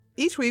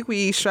Each week,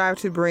 we strive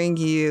to bring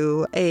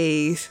you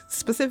a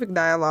specific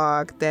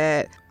dialogue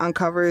that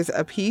uncovers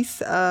a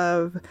piece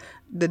of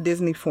the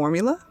Disney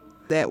formula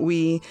that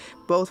we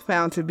both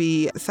found to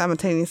be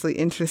simultaneously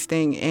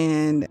interesting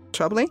and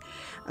troubling,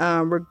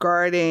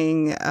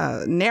 regarding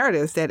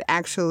narratives that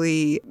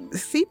actually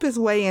seep its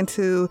way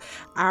into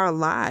our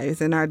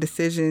lives and our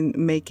decision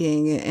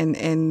making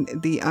and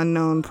the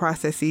unknown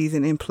processes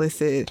and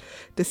implicit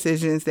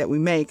decisions that we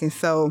make. And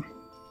so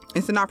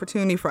it's an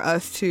opportunity for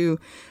us to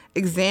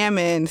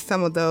examine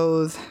some of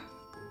those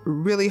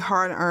really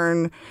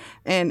hard-earned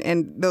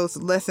and those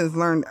lessons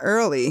learned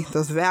early,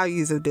 those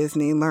values of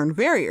Disney learned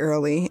very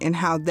early, and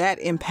how that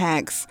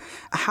impacts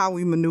how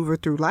we maneuver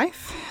through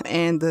life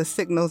and the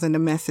signals and the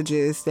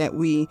messages that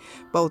we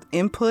both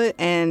input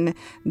and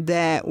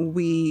that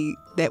we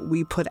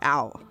put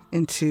out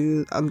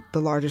into the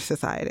larger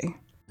society.